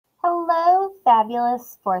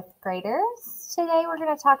fabulous fourth graders. Today we're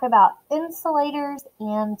going to talk about insulators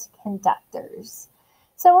and conductors.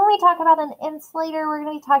 So when we talk about an insulator, we're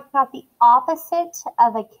going to be talking about the opposite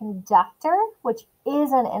of a conductor, which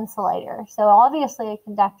is an insulator. So obviously a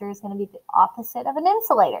conductor is going to be the opposite of an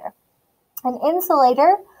insulator. An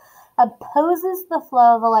insulator opposes the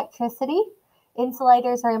flow of electricity.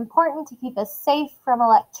 Insulators are important to keep us safe from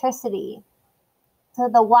electricity. So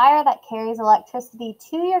the wire that carries electricity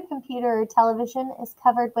to your computer or television is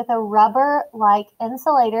covered with a rubber-like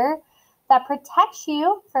insulator that protects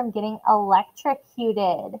you from getting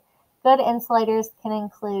electrocuted. Good insulators can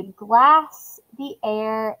include glass, the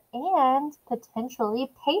air, and potentially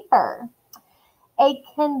paper. A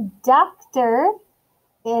conductor,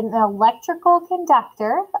 an electrical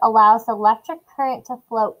conductor, allows electric current to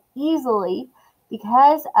flow easily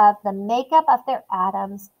because of the makeup of their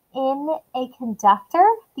atoms. In a conductor,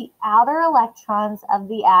 the outer electrons of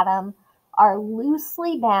the atom are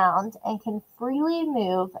loosely bound and can freely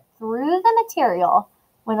move through the material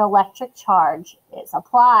when electric charge is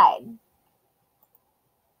applied.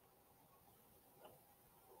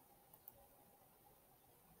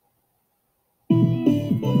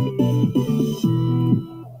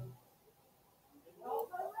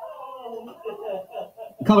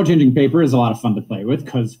 Color-changing paper is a lot of fun to play with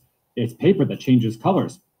because it's paper that changes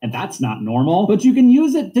colors, and that's not normal. But you can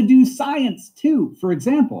use it to do science too. For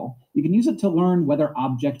example, you can use it to learn whether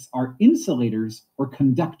objects are insulators or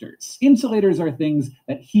conductors. Insulators are things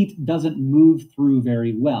that heat doesn't move through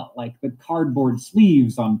very well, like the cardboard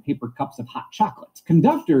sleeves on paper cups of hot chocolate.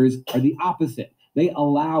 Conductors are the opposite. They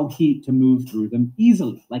allow heat to move through them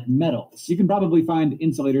easily, like metals. You can probably find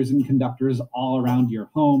insulators and conductors all around your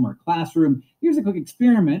home or classroom. Here's a quick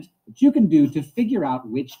experiment that you can do to figure out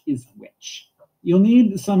which is which. You'll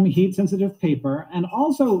need some heat-sensitive paper and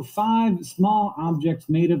also 5 small objects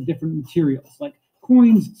made of different materials, like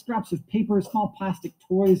coins, scraps of paper, small plastic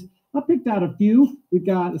toys. I picked out a few. We've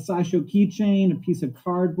got a SciShow keychain, a piece of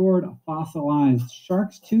cardboard, a fossilized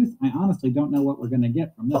shark's tooth. I honestly don't know what we're going to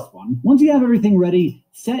get from this one. Once you have everything ready,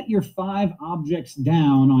 set your 5 objects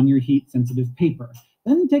down on your heat-sensitive paper.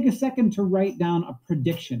 Then take a second to write down a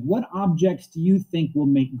prediction. What objects do you think will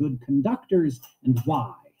make good conductors and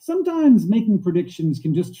why? Sometimes making predictions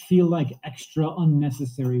can just feel like extra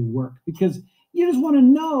unnecessary work because you just want to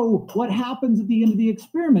know what happens at the end of the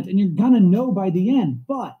experiment, and you're going to know by the end.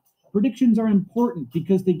 But predictions are important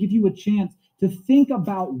because they give you a chance to think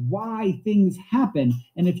about why things happen.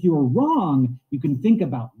 And if you're wrong, you can think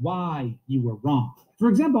about why you were wrong. For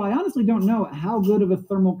example, I honestly don't know how good of a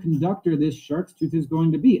thermal conductor this shark's tooth is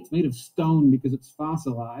going to be. It's made of stone because it's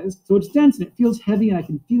fossilized. So it's dense and it feels heavy, and I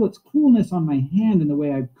can feel its coolness on my hand in the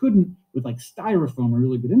way I couldn't with like styrofoam, a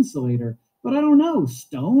really good insulator. But I don't know,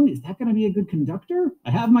 stone, is that going to be a good conductor?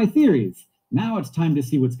 I have my theories. Now it's time to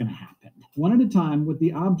see what's going to happen. One at a time with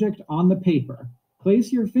the object on the paper.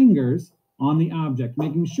 Place your fingers on the object,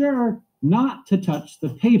 making sure not to touch the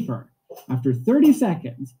paper. After 30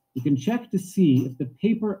 seconds, you can check to see if the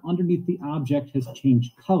paper underneath the object has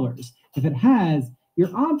changed colors. If it has, your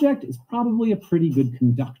object is probably a pretty good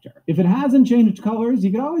conductor. If it hasn't changed colors,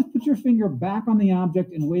 you can always put your finger back on the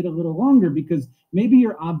object and wait a little longer because maybe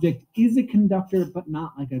your object is a conductor, but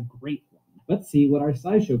not like a great one. Let's see what our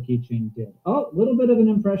SciShow keychain did. Oh, a little bit of an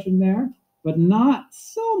impression there, but not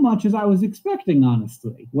so much as I was expecting,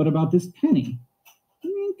 honestly. What about this penny?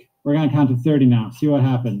 We're going to count to 30 now. See what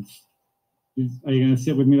happens. Are you going to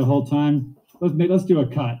sit with me the whole time? Let's do a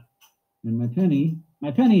cut. And my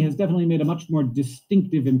penny has definitely made a much more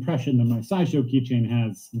distinctive impression than my SciShow keychain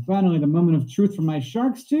has. And finally, the moment of truth from my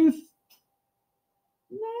shark's tooth.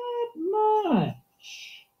 Not much.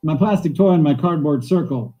 My plastic toy and my cardboard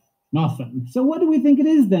circle. Nothing. So what do we think it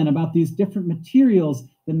is then about these different materials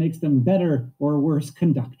that makes them better or worse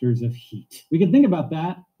conductors of heat? We could think about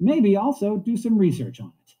that. Maybe also do some research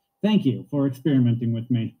on it. Thank you for experimenting with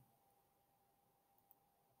me.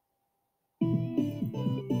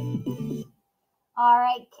 All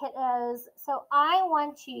right, kiddos. So I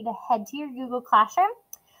want you to head to your Google Classroom.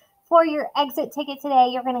 For your exit ticket today,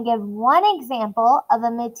 you're going to give one example of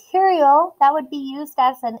a material that would be used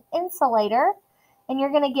as an insulator. And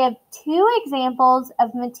you're going to give 2 examples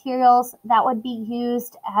of materials that would be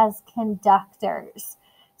used as conductors.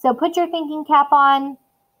 So put your thinking cap on.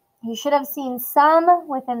 You should have seen some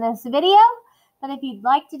within this video, but if you'd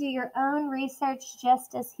like to do your own research,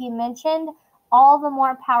 just as he mentioned, all the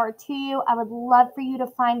more power to you. I would love for you to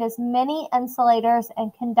find as many insulators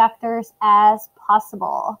and conductors as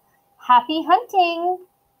possible. Happy hunting!